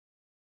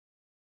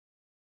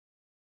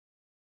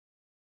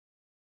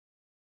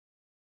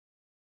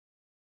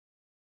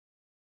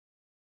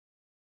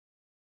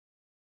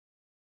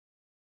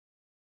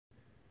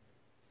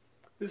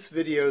This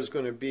video is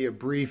going to be a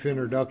brief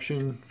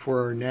introduction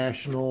for our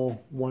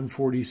National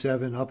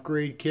 147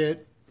 upgrade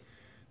kit.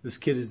 This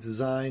kit is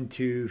designed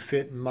to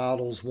fit in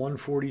models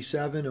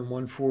 147 and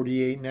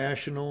 148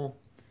 National.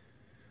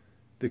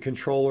 The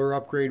controller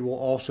upgrade will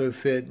also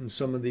fit in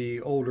some of the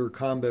older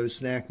combo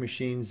snack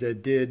machines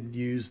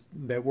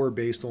that were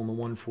based on the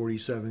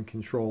 147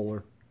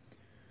 controller.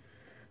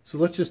 So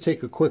let's just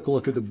take a quick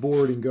look at the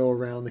board and go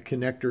around the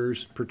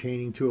connectors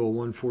pertaining to a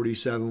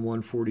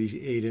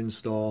 147-148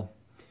 install.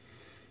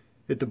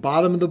 At the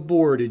bottom of the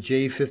board at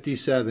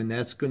J57,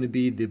 that's going to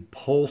be the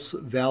pulse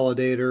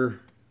validator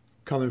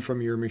coming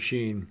from your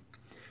machine.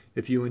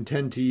 If you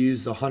intend to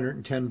use the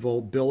 110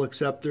 volt bill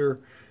acceptor,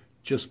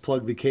 just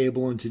plug the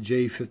cable into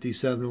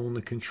J57 on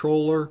the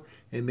controller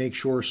and make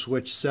sure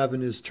switch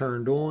 7 is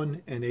turned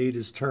on and 8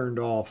 is turned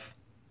off.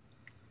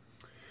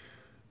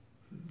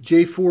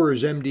 J4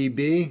 is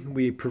MDB.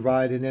 We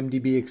provide an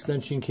MDB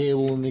extension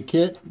cable in the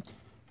kit.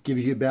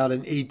 Gives you about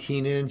an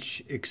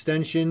 18-inch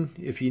extension.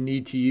 If you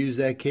need to use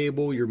that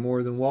cable, you're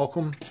more than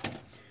welcome.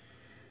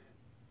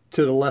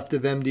 To the left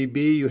of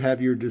MDB, you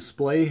have your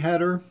display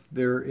header.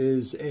 There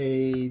is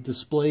a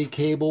display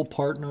cable,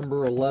 part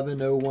number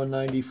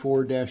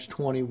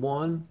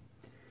 110194-21.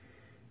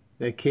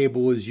 That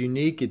cable is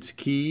unique. It's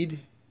keyed.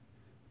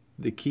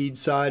 The keyed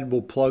side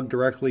will plug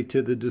directly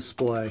to the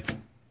display.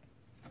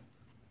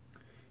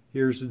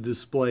 Here's the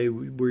display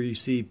where you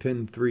see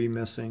pin 3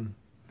 missing.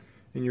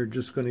 And you're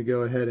just going to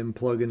go ahead and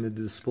plug in the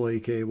display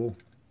cable.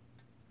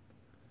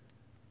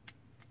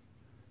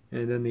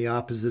 And then the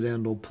opposite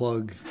end will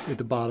plug at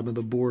the bottom of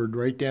the board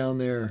right down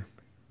there.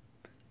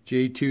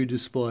 J2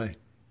 display.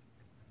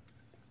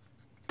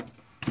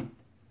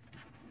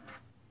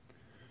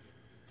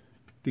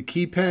 The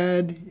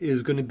keypad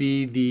is going to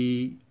be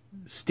the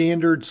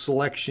standard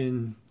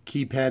selection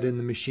keypad in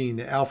the machine,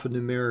 the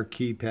alphanumeric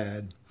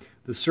keypad.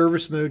 The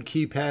service mode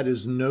keypad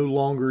is no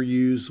longer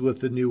used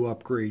with the new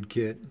upgrade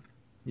kit.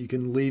 You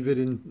can leave it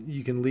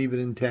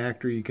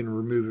intact, or you can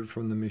remove it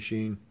from the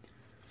machine.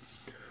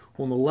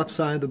 On the left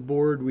side of the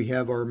board, we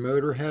have our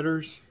motor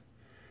headers,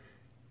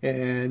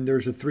 and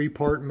there's a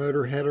 3-part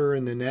motor header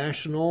in the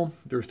National.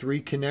 There are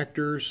 3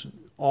 connectors,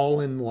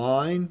 all in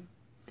line.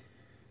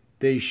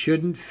 They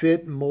shouldn't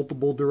fit in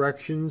multiple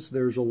directions.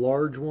 There's a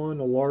large one,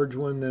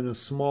 then a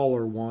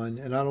smaller one,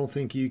 and I don't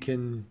think you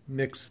can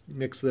mix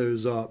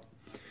those up.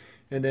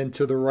 And then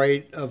to the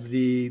right of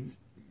the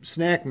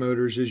snack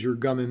motors is your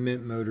gum and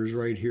mint motors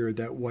right here at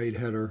that white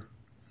header.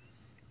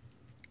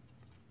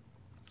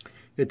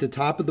 At the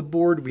top of the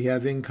board, we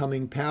have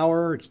incoming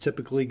power. It's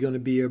typically going to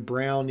be a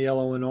brown,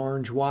 yellow, and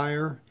orange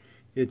wire.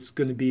 It's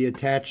going to be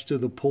attached to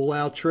the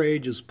pull-out tray.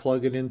 Just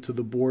plug it into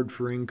the board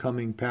for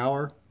incoming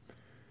power.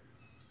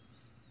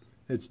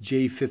 It's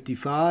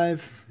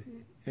J55,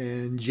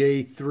 and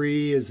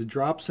J3 is a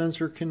drop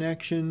sensor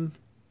connection.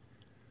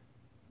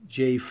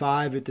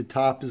 J5 at the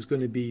top is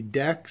going to be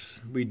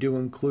DEX. We do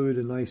include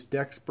a nice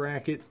DEX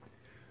bracket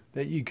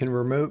that you can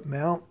remote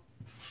mount.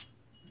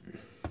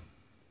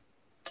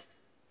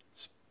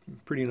 It's a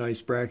pretty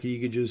nice bracket.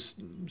 You could just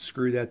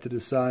screw that to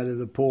the side of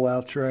the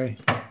pull-out tray.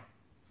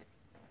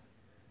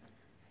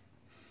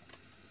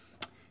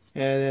 And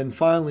then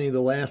finally,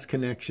 the last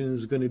connection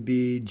is going to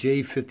be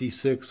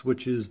J56,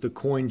 which is the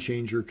coin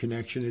changer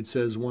connection. It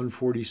says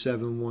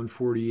 147,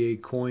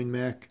 148 coin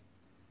mech.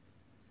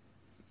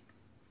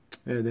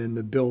 And then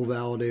the bill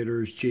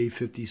validator is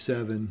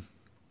J57,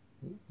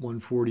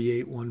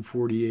 147,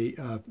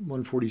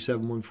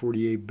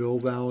 148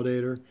 bill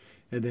validator.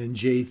 And then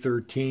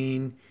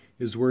J13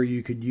 is where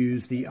you could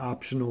use the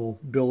optional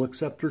bill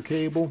acceptor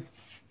cable.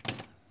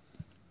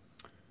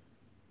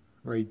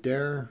 Right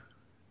there.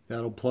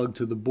 That'll plug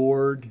to the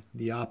board.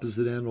 The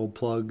opposite end will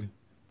plug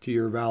to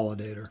your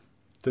validator,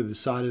 to the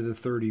side of the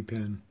 30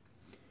 pin.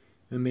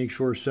 And make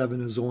sure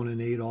 7 is on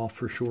and 8 off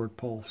for short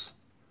pulse.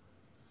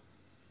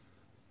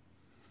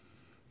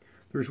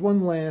 There's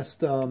one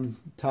last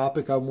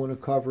topic I want to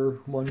cover,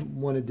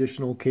 one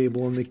additional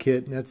cable in the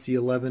kit, and that's the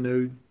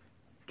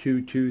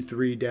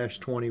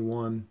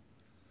 110223-21.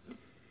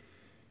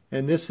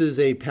 And this is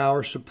a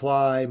power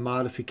supply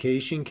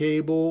modification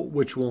cable,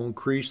 which will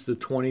increase the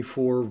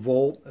 24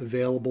 volt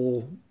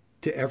available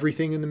to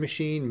everything in the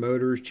machine: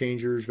 motors,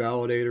 changers,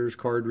 validators,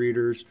 card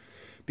readers,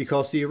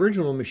 because the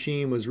original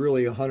machine was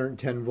really a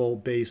 110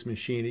 volt base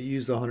machine. It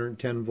used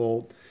 110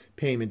 volt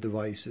payment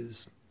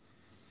devices.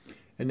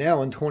 And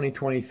now in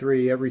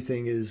 2023,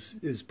 everything is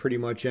pretty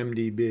much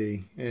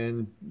MDB,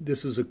 and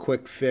this is a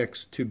quick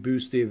fix to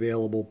boost the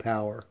available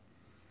power.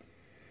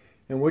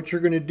 And what you're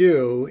going to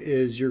do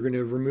is you're going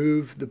to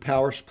remove the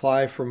power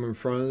supply from in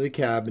front of the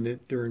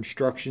cabinet. There are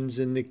instructions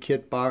in the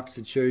kit box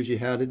that shows you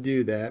how to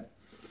do that.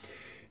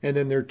 And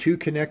then there are 2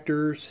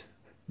 connectors,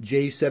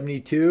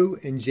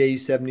 J72 and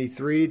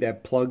J73,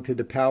 that plug to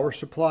the power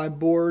supply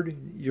board.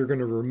 You're going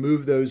to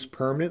remove those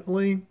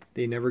permanently.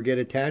 They never get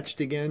attached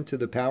again to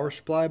the power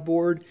supply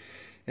board.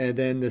 And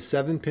then the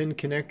 7-pin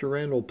connector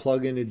end will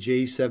plug into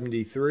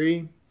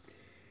J73.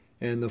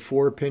 And the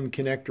 4-pin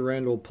connector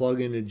end will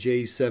plug into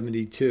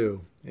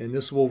J72. and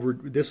this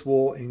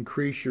will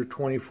increase your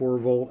 24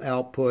 volt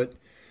output,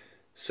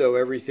 so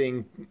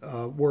everything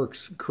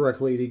works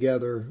correctly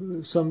together.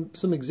 Some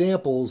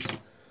examples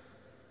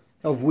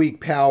of weak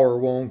power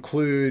will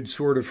include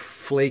sort of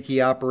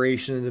flaky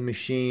operation of the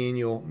machine.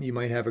 You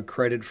might have a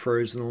credit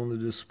frozen on the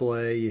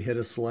display. You hit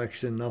a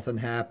selection, nothing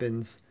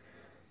happens.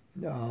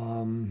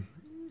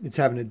 It's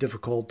having a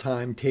difficult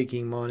time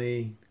taking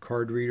money.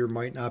 Card reader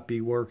might not be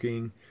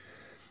working.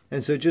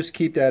 And so just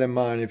keep that in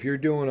mind. If you're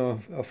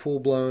doing a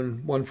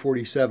full-blown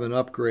 147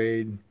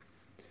 upgrade,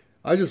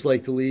 I just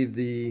like to leave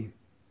the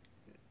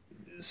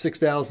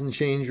 6000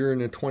 changer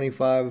and the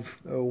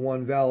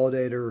 2501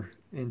 validator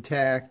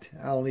intact.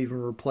 I don't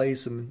even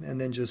replace them, and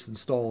then just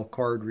install a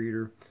card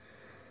reader.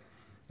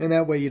 And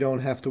that way you don't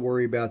have to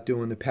worry about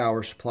doing the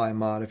power supply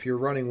mod. If you're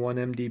running one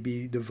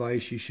MDB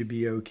device, you should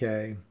be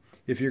okay.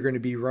 If you're going to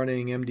be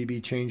running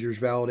MDB changers,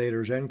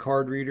 validators, and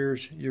card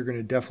readers, you're going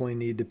to definitely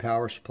need the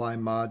power supply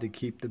mod to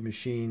keep the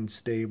machine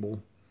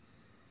stable.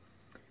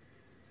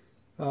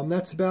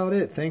 That's about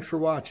it. Thanks for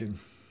watching.